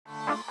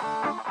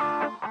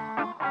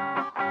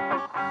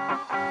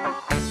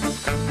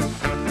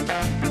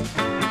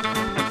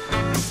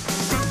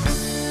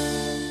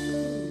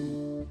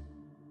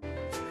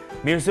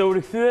Mirë se u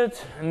rikthyet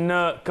në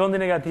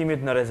këndin e gatimit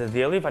në Rreze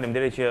Dielli.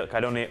 Faleminderit që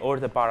kaloni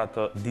orët e para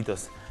të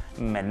ditës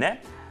me ne.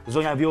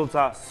 Zonja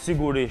Vjollca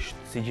sigurisht,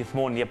 si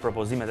gjithmonë, jep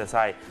propozimet e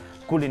saj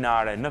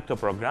kulinare në këtë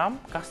program,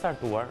 ka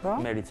startuar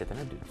me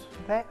ricetën e dytë.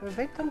 Dhe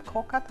vetëm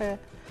kokat e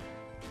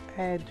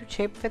dy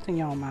qepëve të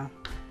njoma.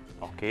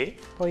 Okej.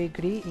 Po i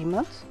gri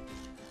imët.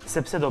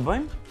 Sepse do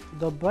bëjmë?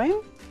 Do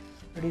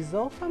bëjmë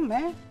rizoto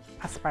me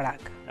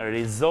asparag.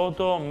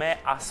 Rizoto me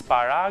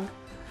asparag,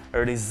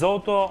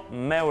 rizoto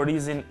me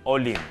orizin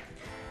olim.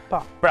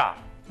 Po. Pra,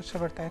 është e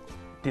vërtet.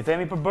 ti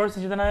themi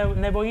përbërësit që të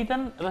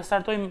nevojiten dhe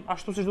startojmë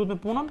ashtu si duhet me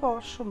punën? Po,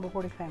 shumë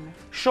bukur i themi.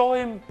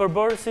 Shohim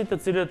përbërësit të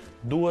cilët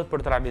duhet për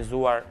të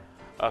realizuar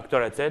këtë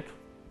recet,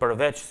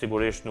 përveç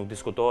sigurisht nuk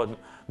diskutohet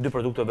dy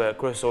produkteve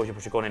kryesore që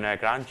po shikoni në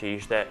ekran, që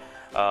ishte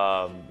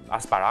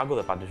asparagu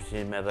dhe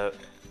padyshim edhe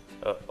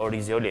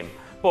orizi olim.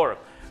 Por,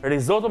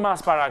 rizoto me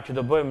asparag që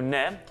do bëjmë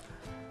ne,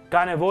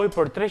 ka nevojë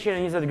për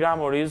 320 gram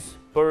oriz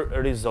për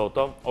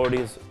rizoto,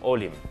 oriz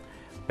olim.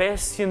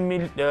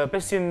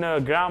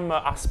 500 gram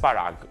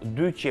asparag,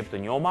 2 qepë të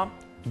njoma,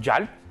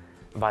 gjalp,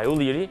 vaj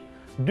ulliri,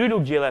 2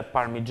 lugë gjelle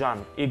parmixhan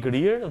i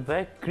grirë dhe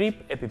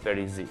kripë e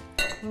piperizi.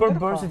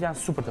 Përbërësit janë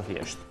super të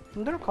thjeshtë.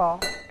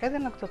 Ndërkohë, edhe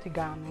në këtë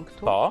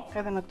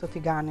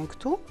tiganin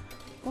këtu,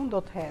 unë do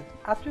të hedh.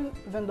 Aty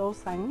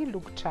vendosa 1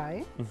 lugë çaj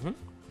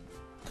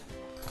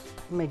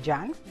me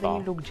gjalp dhe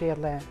 1 lugë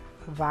gjelle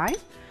vaj.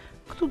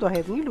 Këtu do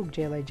hedh 1 lugë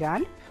gjelle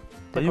gjalp,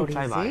 dekor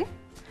vaj.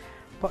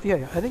 Po, jo,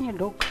 edhe 1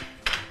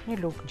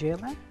 lugë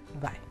gjelle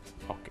vaj.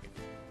 Okej.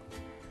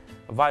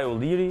 Vaj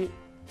ulliri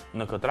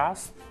në këtë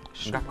rast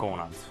nga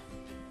konat.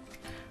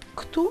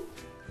 Këtu,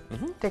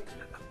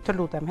 të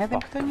lutem,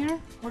 hedhim këtë njërë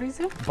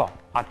orizin? Po,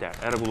 atëherë,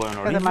 e rregullojnë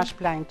orizin. Edhe ma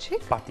shplajnë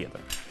qik?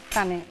 Patjetër.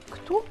 Tani,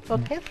 këtu do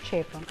të hedh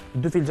qepën.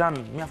 2 filxhan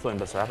mjaftojnë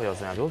besoj, apo jo,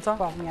 zonja Vjollca?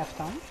 Po,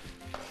 mjafton.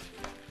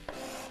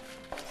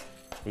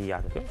 Ja,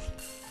 të kështë.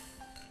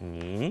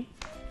 1.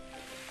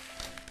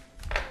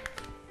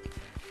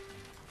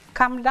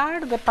 Kam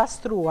larë dhe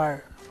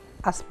pastruar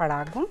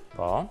asparagun.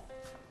 Po.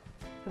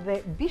 Dhe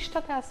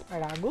bishtat e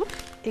asparagut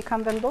i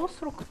kam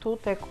vendosur këtu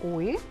tek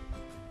uji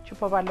që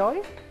po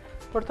valoj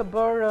për të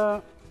bërë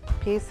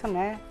pjesën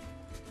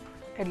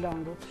e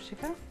lëngut.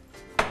 Shike?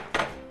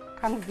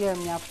 Kanë vjerë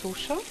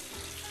mjaftueshëm.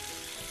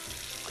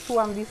 Këtu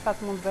ambisat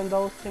mund të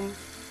vendosim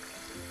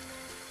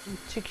një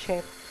çik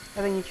qepë,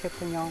 edhe 1 qepë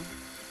të njomë.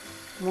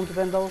 Mund të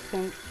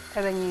vendosim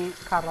edhe 1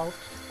 karrot.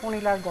 Unë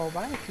i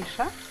largova, e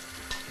kisha.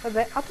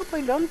 Dhe ato po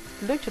i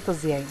lë që të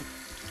zjejnë.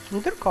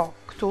 Ndërkohë,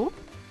 këtu,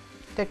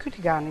 te ky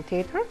tigani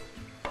tjetër,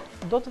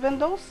 do të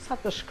vendos sa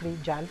të shkri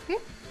gjalpi.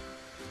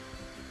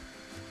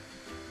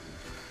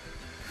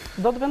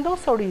 Do të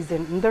vendos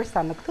orizin,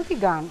 ndërsa në këtë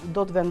tigan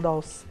do të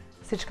vendos,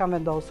 siç kam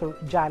vendosur,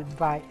 gjalp,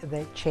 vaj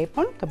dhe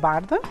qepën të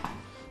bardhën,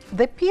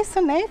 dhe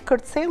pjesën e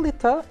kërcellit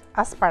të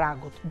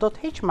asparagut. Do të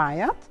heq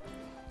majat,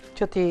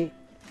 që ti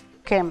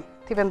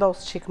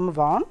vendos çik më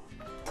vonë,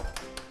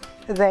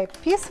 dhe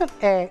pjesën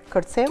e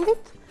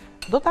kërcellit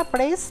do ta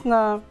pres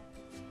në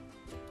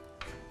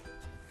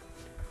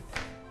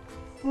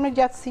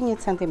gjatësi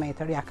 1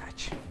 centimetër, ja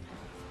kaq.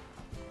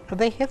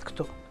 Dhe i hedh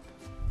këtu.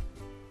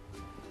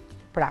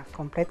 Pra,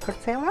 komplet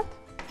kërcellat.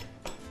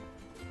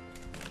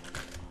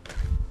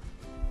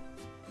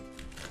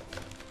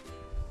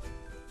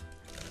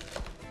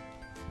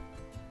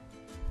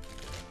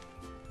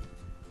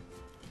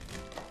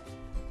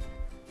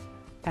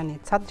 Tani,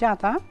 ca të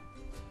gjata,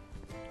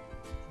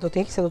 do të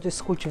heq se do t'i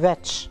skuq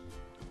veç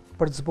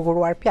për të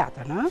zbukuruar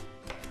pjatën, ha?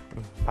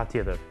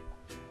 Patjetër.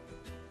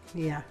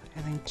 Ja,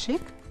 edhe një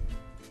çik.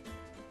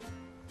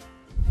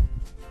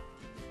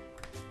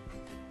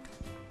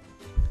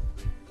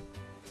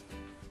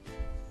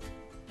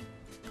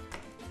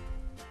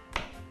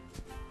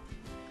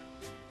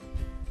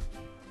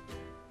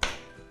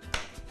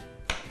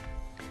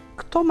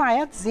 Këto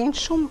majat zinë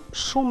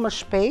shumë më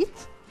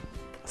shpejt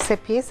se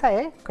pjesa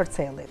e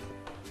kërcellit.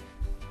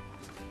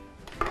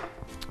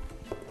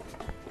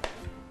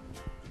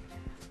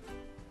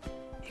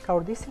 I ka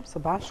ordisim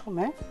së bashku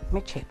me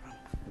qepën.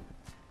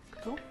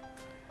 Këtu.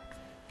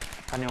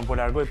 Tani unë po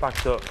largoj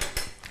pak të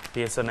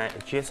pjesën e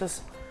qesës,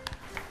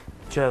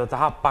 që dhe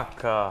të hap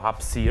pak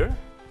hapësirë.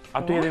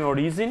 Aty jedhim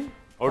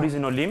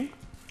orizin olim.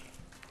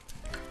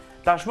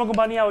 Tashmë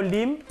kompania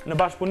Olim, në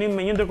bashkëpunim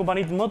me një ndër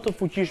kompanitë më të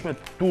fuqishme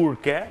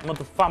turke, më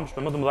të famshme,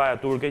 më të mëdhaja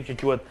turke, që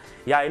quhet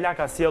Jaila,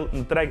 ka sjell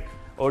në treg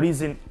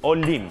orizin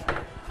olim.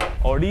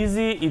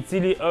 Orizi i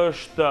cili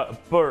është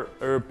për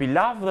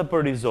pilav dhe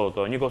për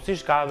rizoto,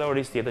 njëkohësisht ka edhe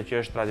oriz tjetër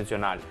që është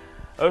tradicional.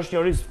 Është një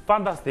oriz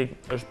fantastik,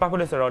 është pa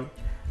kolesterol,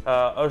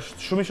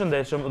 është shumë i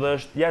shëndetshëm dhe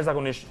është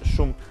jashtëzakonisht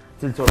shumë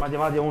cilësor.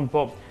 Madje unë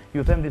po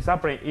ju them disa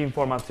prej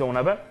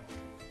informacioneve,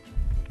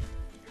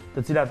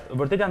 të cilat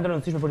vërtet janë të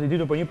rëndësishme për të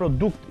ditur për një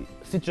produkt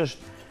siç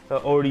është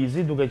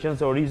orizi, duke qenë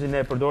se orizin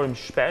e përdorim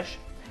shpesh.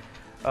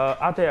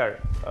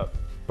 Atëherë,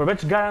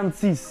 përveç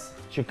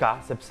garancisë që ka,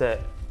 sepse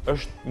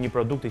është një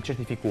produkt i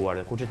certifikuar,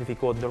 dhe kur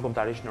certifikohet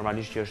ndërkombëtarisht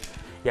normalisht që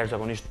është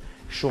jashtëzakonisht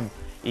shumë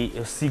i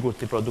sigurt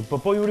si produkt.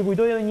 Po ju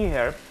rikujtoj edhe një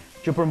herë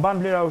që përmban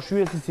vlera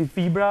ushqyese si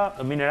fibra,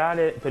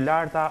 minerale të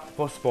larta,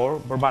 fosfor,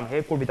 përmban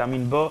hekur,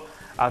 vitamin B,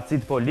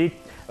 acid folik,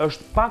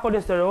 është pa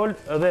kolesterol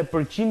dhe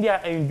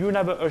përqindja e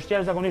yndyrnave është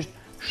jashtëzakonisht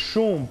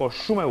shumë, po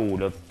shumë e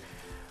ulët.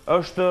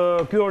 Është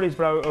ky oriz,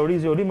 pra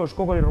orizi olim është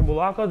kokori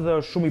rrumbullakët dhe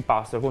është shumë i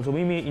pastër.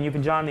 Konsumimi i një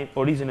filxhani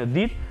orizi në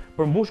ditë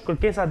përmbush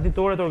kërkesat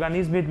ditore të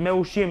organizmit me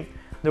ushqim,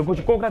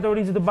 ndërkohë që kokrat e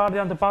orizit të bardhë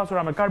janë të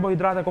pasura me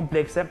karbohidrate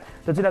komplekse,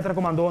 të cilat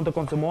rekomandohen të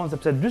konsumohen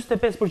sepse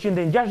 45%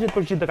 dhe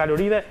 60% të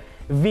kalorive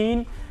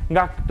vijnë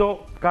nga këto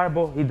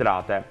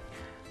karbohidrate.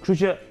 Kështu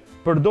që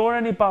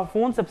përdoreni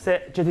pafund sepse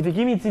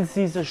certifikimi i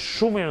cilësisë është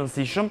shumë i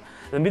rëndësishëm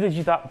dhe mbi të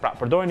gjitha, pra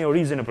përdoreni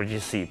orizin në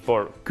përgjithësi,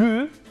 por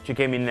ky që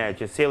kemi ne,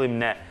 që sjellim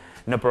ne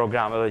në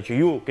program edhe që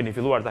ju keni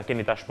filluar ta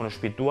keni tashmë në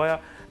shtëpitë tuaja,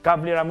 ka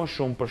vlera më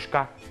shumë për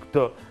shkak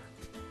të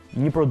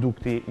një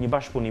produkti, një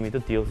bashkëpunimi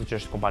të tillë siç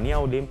është kompania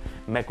Olim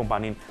me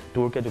kompaninë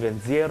turke, duke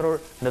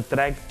nxjerrur në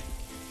treg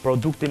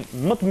produktin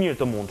më të mirë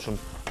të mundshëm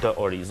të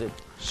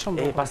orizit.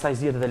 Shumë bukur. Pastaj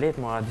zihet edhe lehtë,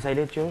 mora, disa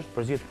lehtë që është,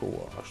 përzihet këtu,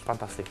 është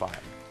fantastik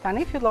fare.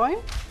 Tani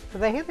fillojmë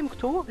dhe hedhim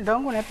këtu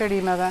lëngun e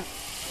perimeve.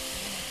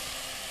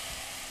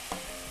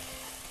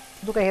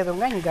 Duke hedhur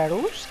nga një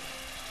garusht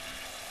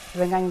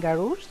dhe nga një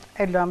garusht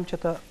e lëm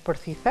që të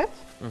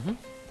përthithet.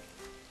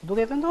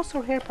 Duke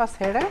vendosur her pas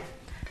here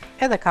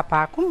edhe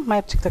kapakun, ma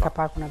e çik të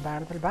kapakun e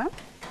bardhë Alban.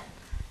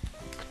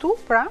 Këtu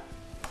pra,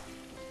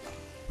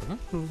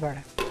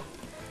 bëre.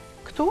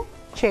 Këtu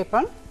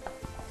qepën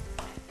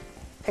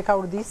e ka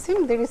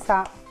urdisim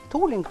derisa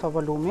tulin këto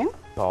volumin.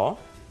 Po.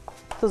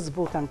 Të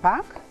zbuten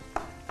pak.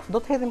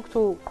 Do të hedhim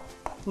këtu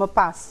më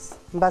pas,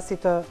 mbasi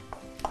të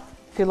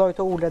filloj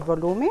të ulet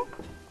volumi,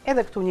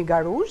 edhe këtu një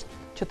garusht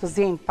që të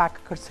zjenjë pak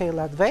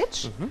kërcellat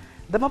veç,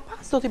 dhe më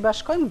pas do t'i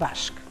bashkojmë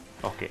bashk.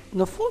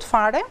 Në fund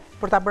fare,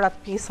 për ta bërë atë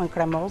pjesën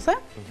kremoze,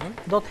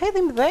 do të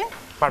hedhim dhe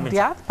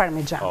djath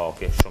parmixhan.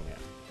 Okej, shumë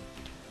mirë.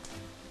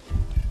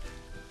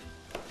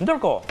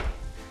 Ndërkohë,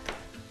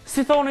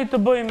 si thoni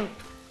të bëjmë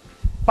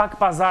pak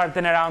pazar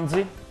të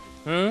neranzi?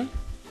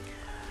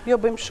 Jo,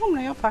 bëjmë shumë,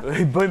 në jo pak.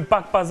 Bëjmë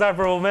pak pazar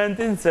për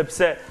momentin,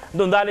 sepse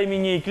do ndalemi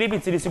një klip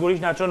i cili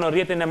sigurisht na çon në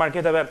rrjetin e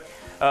marketeve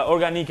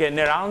organike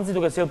Neranzi,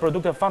 duke sjellë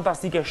produkte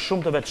fantastike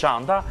shumë të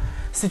veçanta,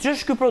 siç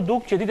është ky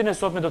produkt që ditën e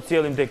sotme do të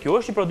sjellim tek ju.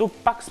 Është një produkt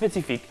pak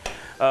specifik,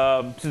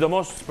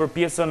 sidomos për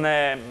pjesën e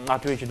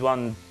atyre që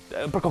duan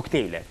për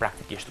koktejle,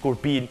 praktikisht, kur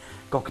pinë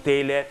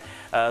koktejle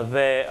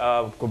dhe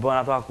kur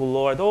bën ato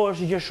akullore.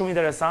 Është një gjë shumë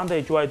interesante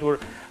e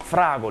quajtur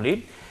fragoli.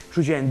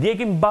 Kështu që e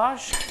ndjekim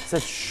bashkë se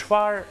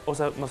çfarë,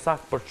 ose më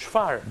saktë për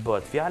çfarë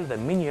bëhet fjalë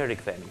dhe më njëherë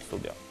rikthehemi në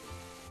studio.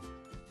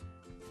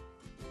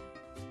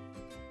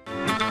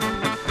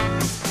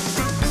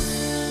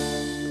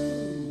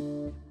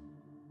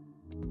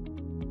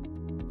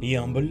 I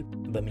ëmbël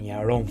dhe me një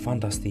aromë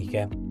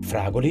fantastike,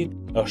 fragoli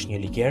është një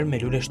liker me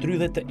lule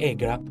shtrydhe të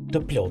egra të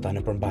plota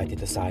në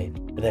përmbajtjet e saj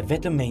dhe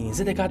vetëm me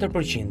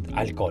 24%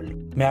 alkool.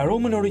 Me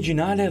aromën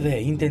origjinale dhe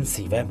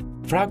intensive,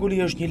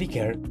 fragoli është një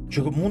liker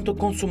që mund të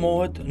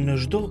konsumohet në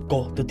çdo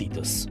kohë të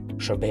ditës.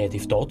 Shërbehet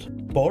i ftohtë,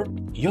 por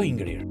jo i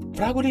ngrirë.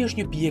 Fragoli është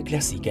një pije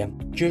klasike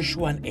që e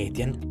shuan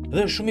etjen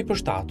dhe është shumë i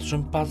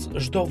përshtatshëm pas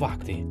çdo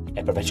vakti.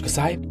 E përveç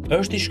kësaj,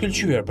 është i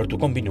shkëlqyer për të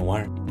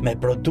kombinuar me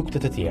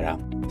produkte të tjera,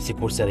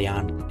 sikurse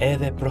janë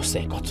edhe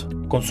prosekot.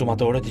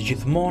 Konsumatorët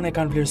gjithmonë e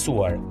kanë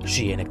vlerësuar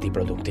shijen e këtij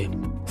produkti.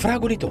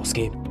 Fragoli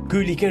Toski,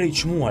 ky liker i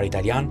çmuar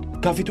italian,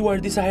 ka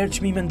fituar disa herë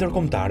çmime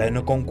ndërkombëtare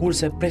në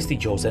konkurse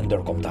prestigjioze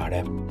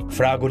ndërkombëtare.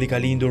 Fragoli ka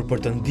lindur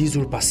për të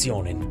ndizur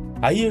pasionin.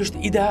 Ai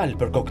është ideal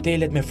për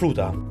koktejlet me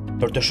fruta,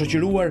 për të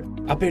shoqëruar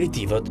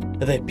aperitivët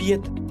dhe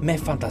pijet me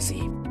fantazi.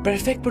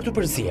 Perfekt për të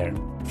përzier,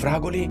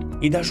 fragoli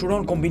i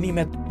dashuron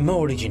kombinimet më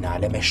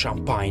origjinale me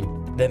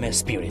shampanjë dhe me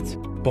spirit,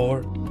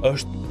 por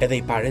është edhe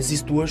i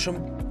parezistueshëm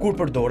kur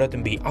përdoret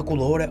mbi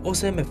akullore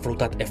ose me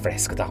frutat e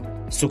freskëta.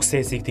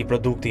 Suksesi i këtij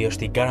produkti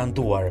është i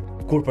garantuar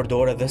kur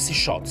përdoret dhe si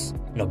shots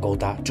në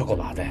gota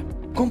çokolade.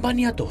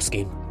 Kompania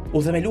Toski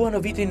u themelua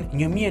në vitin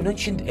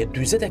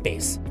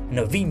 1945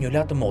 në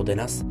Vignola të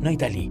Modenas në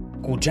Itali,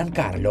 ku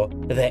Giancarlo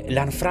dhe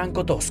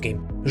Lanfranco Toski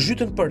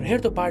zhytën për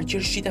herë të parë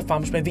qershitë e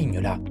famshme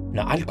Vignola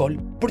në alkol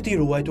për t'i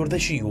ruajtur dhe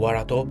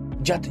shijuar ato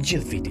gjatë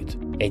gjithë vitit.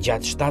 E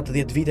gjatë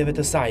 70 viteve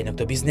të saj në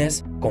këtë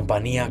biznes,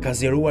 kompania ka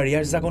zgjeruar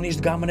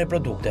jashtëzakonisht gamën e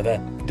produkteve,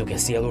 duke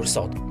sjellur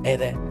sot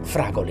edhe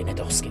fragolin e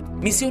Toskit.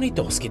 Misioni i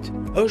Toskit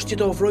është që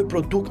të ofrojë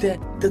produkte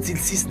të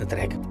cilësisë në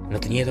treg,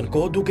 në të njëjtën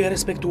kohë duke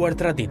respektuar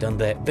traditën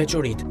dhe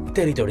veçoritë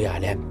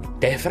territoriale.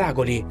 Te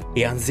fragoli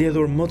janë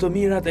zgjedhur më të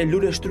mirat e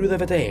lule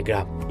shtrydheve të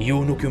egra.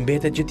 Ju nuk ju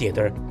mbetet gjë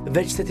tjetër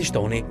veç se t'i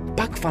shtoni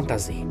pak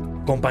fantazi.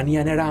 Kompania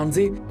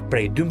Neranzi,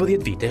 prej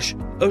 12 vitesh,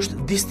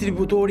 është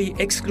distributori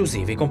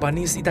ekskluziv i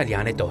kompanisë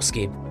italiane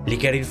Toski.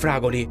 Likerin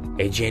fragoli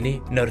e gjeni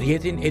në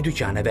rrjetin e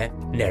dyqaneve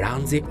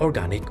Neranzi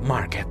Organic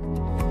Market.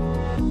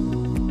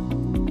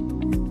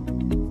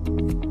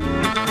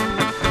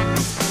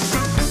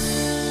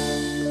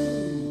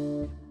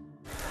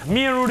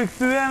 Mirë, u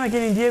rikthyem, e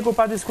keni ndjekur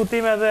pa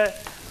diskutime dhe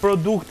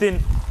produktin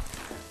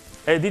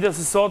e ditës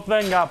së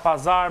sotme nga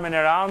pazar me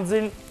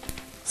Neranzin.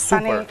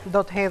 Super. Tani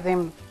do të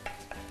hedhim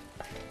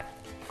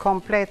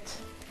komplet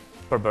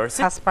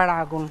përbërësit.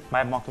 Asparagun.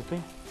 Ma e më këtu këtu?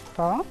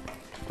 Po.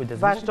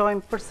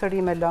 Vazhdojmë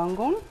përsëri me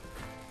lëngun.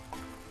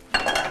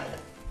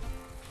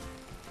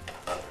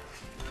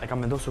 E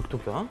kam vendosur këtu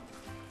këtë, ha?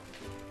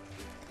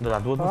 Do ta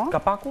duhet më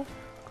kapaku?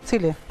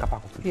 Cili?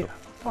 Kapaku këtu.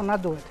 Po, na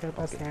duhet herë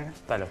pas here.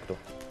 Ta lë këtu.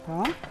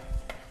 Po.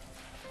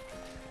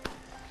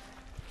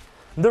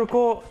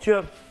 Ndërkohë që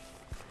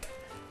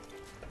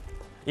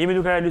jemi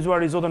duke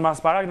realizuar risotën me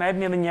asparag, na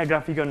jepni edhe një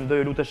grafikën, do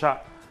ju lutesha,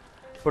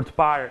 për të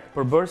parë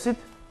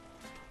përbërësit.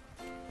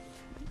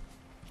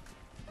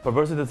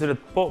 Përbërësit të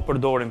cilët po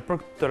përdorim për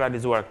të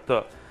realizuar këtë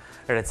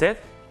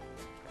recetë.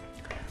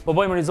 Po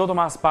bëjmë risotto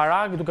me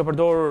asparag duke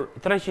përdorur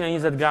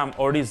 320 gram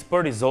oriz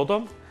për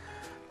risotto,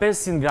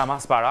 500 gram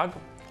asparag,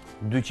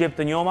 2 qepë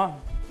të njoma,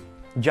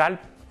 gjalp,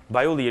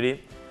 vaj ulliri,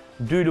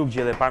 2 lugë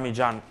gjelle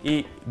parmixhan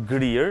i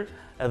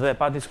grirë dhe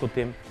pa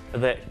diskutim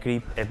dhe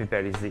kripë e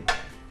piperizi.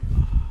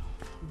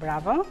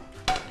 Bravo.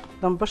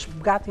 Do më bësh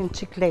gati në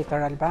qik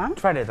letër, Alban.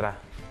 Çfarë letra?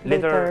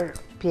 Letër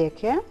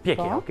pjekje.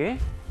 Pjekje, okej.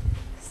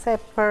 Se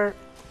për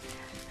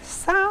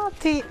sa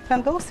ti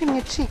vendosim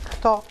një qik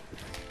këto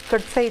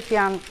kërcejt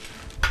janë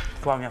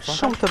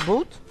shumë të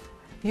butë.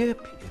 Jo,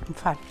 më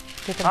falë.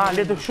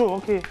 Letër kështu,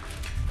 okej.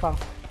 Po.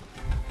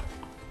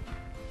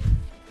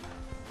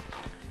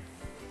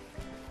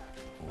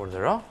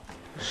 Urdhëro.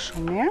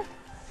 Shumë mirë.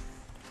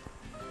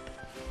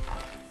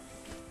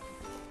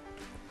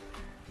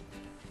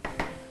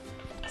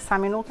 Sa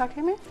minuta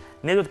kemi?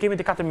 Ne do të kemi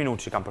të 4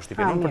 minutë që kam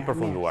përshtypjen unë për të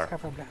përfunduar. S'ka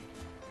problem.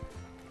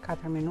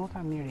 4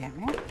 minuta, mirë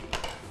jemi.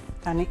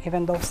 Tani i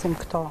vendosim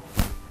këto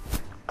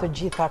të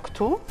gjitha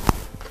këtu.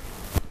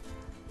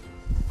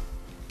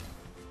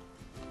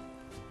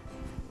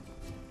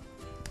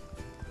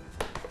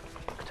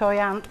 Këto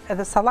janë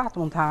edhe salat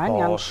mund të hanë,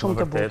 janë shumë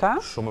të buta.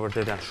 Shumë e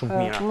vërtet, janë shumë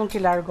të mira. Mund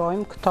t'i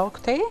largojmë këto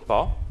këtej.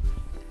 Po.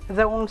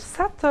 Dhe unë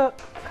sa të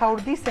ka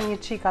urdisem një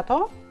qik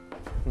ato,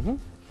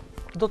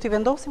 do t'i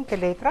vendosim ke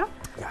letra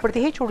për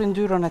t'i hequr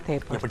yndyrën e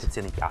tepërt. Ja, për t'i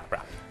ceni kjarë,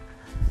 pra.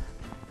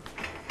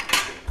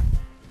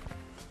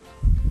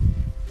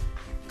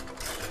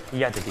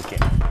 Ja të t'i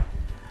kemë.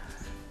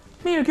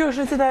 Mirë, kjo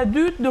është receta e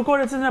dytë, ndërkohë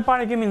recetën e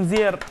parë kemi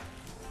nxjerr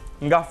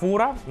nga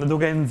fura, dhe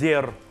duke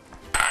nxjerr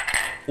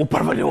u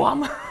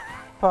përvoluam.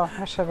 Po,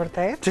 është e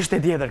vërtet. Ç'është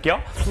e tjetër kjo?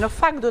 Në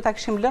fakt do ta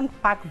kishim lënë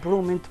pak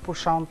brumin të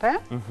pushonte,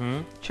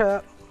 që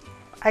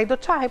ai do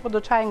çahej, po do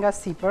çahej nga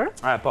sipër.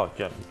 Po,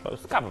 që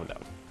s'ka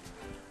problem.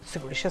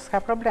 Sigurisht që s'ka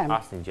problem.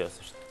 Asnjë gjë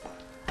s'është.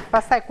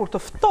 Pastaj kur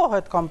të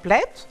ftohet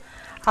komplet,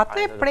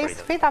 atë pres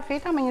feta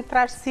me një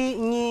trashësi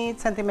 1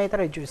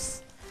 centimetër e gjys.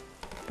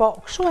 Po,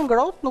 kështu e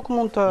ngrohtë nuk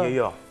mund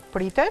të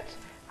pritet,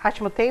 aq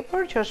më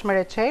tepër që është me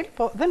reçel,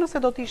 po dhe nëse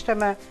do të ishte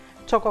me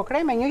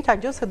çokokrem, e njëjta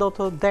gjë se do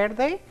të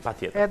derdhej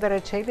edhe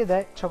reçeli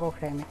dhe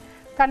çokokremi.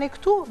 Tani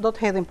këtu do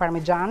të hedhim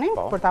parmixhanin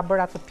për ta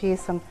bërë atë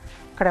pjesën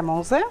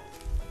kremoze.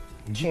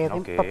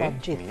 Hedhim po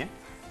gjithë.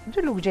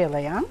 2 lugë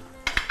gjelle janë.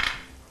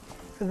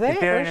 Dhe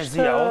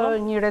është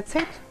një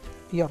recetë,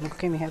 jo, nuk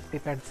kemi hedhur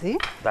piperzi.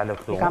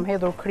 I kam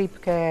hedhur kripë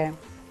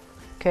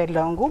ke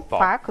lëngu,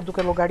 pak,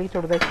 duke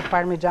llogaritur dhe që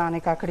parmixhani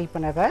ka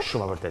kripën e vet.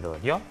 Shumë e vërtetë edhe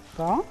kjo.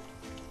 Po.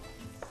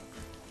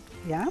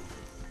 Ja.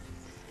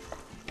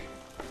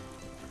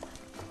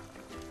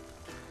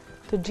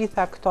 Të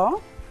gjitha këto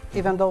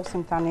i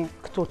vendosim tani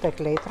këtu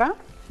tek letra,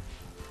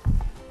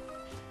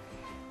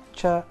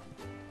 që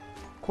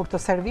kur të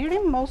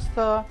servirim mos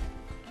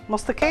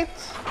të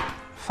ketë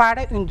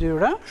fare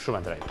yndyrë. Shumë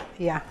e drejtë.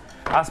 Ja.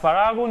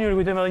 Asparagu, ju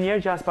rikujtojmë edhe një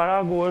herë që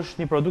asparagu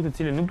është një produkt i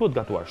cili nuk duhet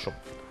gatuar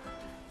shumë.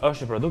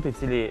 Është një produkt i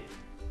cili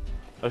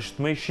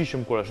është më i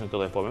shishëm kur është në këtë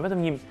lloj forme,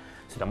 vetëm një,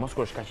 sidomos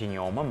kur është kaq i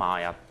njoma,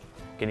 majat.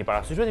 Keni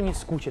parasysh vetëm një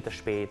skuqje të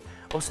shpejtë,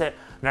 ose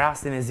në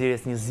rastin e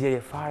zgjerrjes një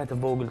zgjerrje fare të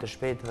vogël të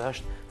shpejtë dhe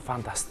është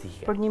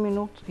fantastike. Për 1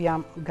 minutë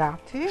jam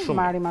gati,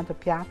 marrim atë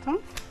pjatën.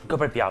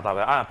 Kë për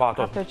pjatave, po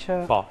ato. Atë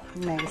që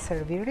ne i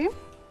servirim.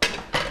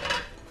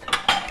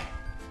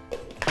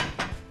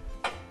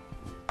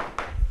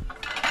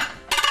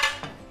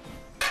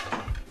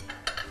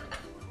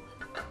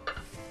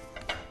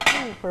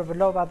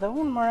 Përbëllova dhe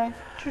unë, mëre,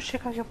 qysh që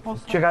ka kjo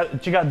posa?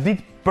 Që ka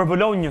ditë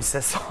përbëllon një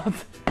se sot.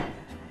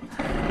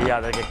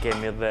 Ja, dhe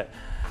kemi dhe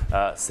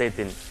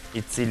setin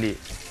i cili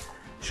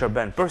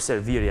shërben për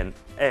servirjen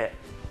e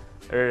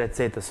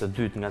recetës së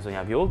dytë nga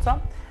zonja Vjollca.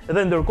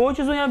 Dhe ndërkohë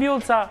që zonja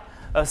Vjollca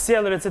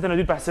sjell recetën e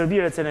dytë, pra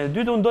servir recetën e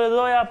dytë, unë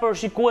doja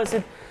për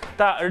shikuesit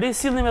ta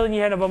risillnim edhe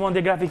një herë në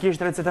vëmendje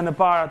grafikisht recetën e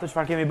parë, atë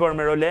çfarë kemi bërë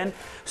me rolen.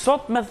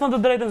 Sot, me thënë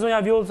të drejtën,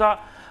 zonja Vjollca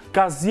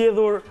ka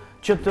zgjedhur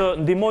që të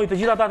ndihmoj të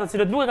gjithë ata të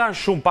cilët nuk e kanë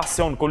shumë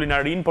pasion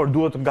kulinarin, por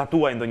duhet të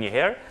gatuajnë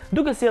ndonjëherë,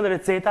 duke sjellë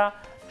receta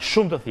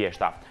shumë të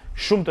thjeshta,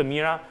 shumë të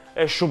mira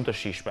e shumë të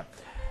shijshme.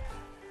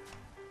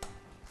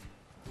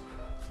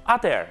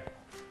 Atëherë,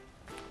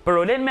 për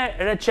rolen me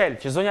reçel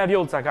që zonja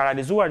Vjollca ka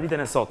realizuar ditën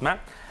e sotme,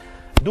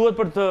 duhet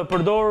për të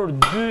përdorur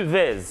 2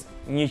 vezë,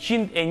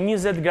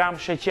 120 gram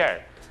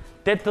sheqer,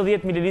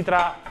 80 ml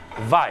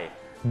vaj,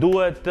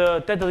 duhet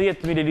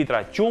 80 ml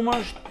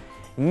qumësht,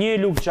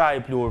 1 lugë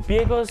çaj pluhur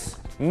pjekës,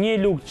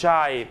 1 lugë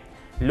çaj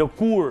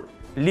lëkur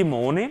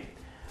limoni,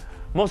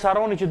 Mos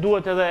harroni që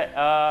duhet edhe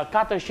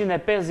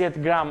 450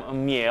 gram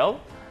miell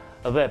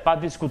dhe pa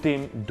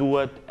diskutim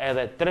duhet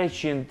edhe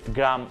 300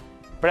 gram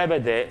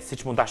prebede,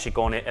 siç mund ta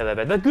shikoni edhe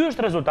vetë. Dhe ky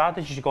është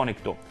rezultati që shikoni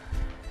këtu.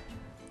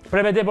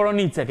 Prebede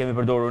boronice kemi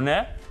përdorur ne,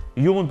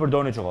 ju mund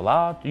përdorni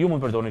çokoladë, ju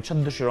mund përdorni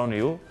çfarë dëshironi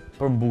ju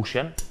për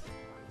mbushjen.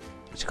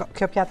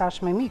 Kjo pjata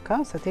është me mik,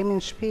 se të jemi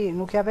në shtëpi,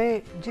 nuk ja ve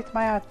gjithë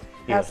majat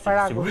e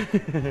asparagut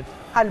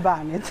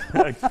Albanit.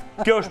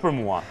 Kjo është për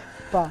mua.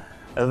 Po.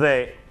 Dhe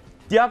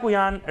tja ku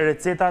janë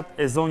recetat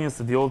e zonjës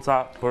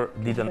Vjollca për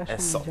ditën e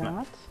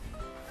sotme.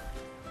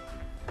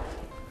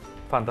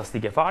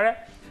 Fantastike fare.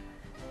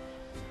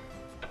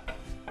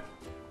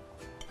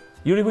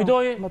 Ju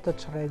rikujtoj... Më të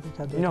çrejtë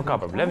ta duhet. Jo ka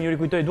problem, ju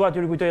rikujtoj, dua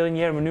t'ju rikujtoj edhe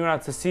një herë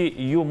mënyrat se si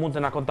ju mund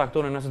të na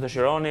kontaktoni nëse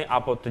dëshironi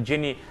apo të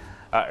gjeni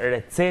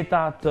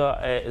recetat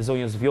e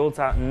zonjës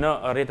Vjollca në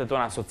rrjetet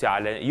tona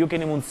sociale. Ju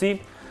keni mundësi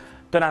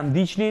të na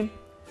ndiqni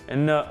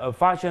në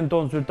faqen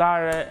tonë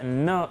zyrtare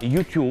në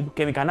YouTube,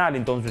 kemi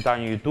kanalin tonë zyrtar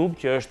në YouTube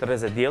që është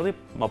Rreze Dielli,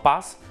 më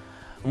pas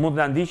mund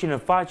të na ndiqni në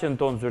faqen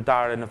tonë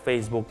zyrtare në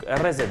Facebook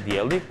Rreze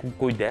Dielli,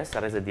 kujdes,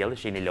 Rreze Dielli,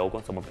 shihni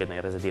logon se mund të ketë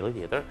një Rreze Dielli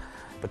tjetër,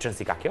 për çën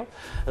si ka kjo.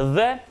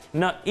 Dhe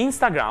në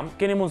Instagram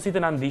keni mundësi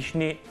të na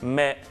ndiqni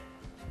me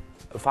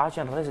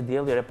faqen Rreze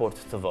Dielli Report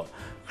TV.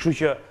 Kështu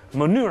që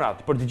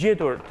mënyrat për të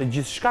gjetur të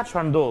gjithçka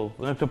çfarë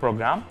ndodh në këtë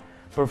program,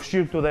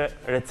 përfshirë këtu dhe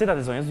recetat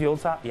e zonjës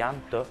Vjollca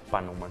janë të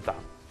panumërta.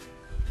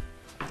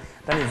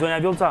 Tani zonja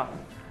Vjollca,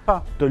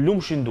 të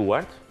lumshin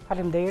duart.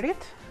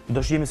 Faleminderit.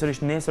 Do shihemi sërish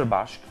nesër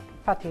bashkë.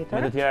 Patjetër.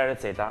 Me të tjera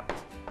receta.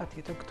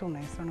 Patjetër këtu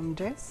nesër në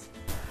mëngjes.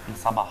 Në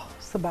sabah.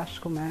 Së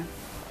bashku me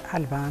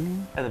Albanin.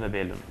 Edhe me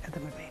Belën.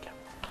 Edhe me Belën.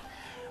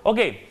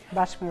 Okej.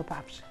 Bashkë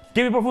mirëpafshim.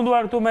 Kemi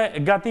përfunduar këtu me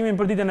gatimin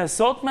për ditën e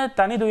sotme.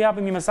 Tani do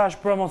japim një mesazh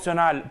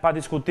promocional pa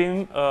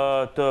diskutim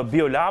të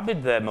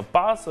Biolabit dhe më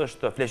pas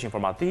është flesh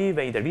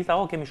informative, intervista,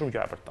 kemi shumë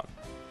gjëra për të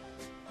thënë.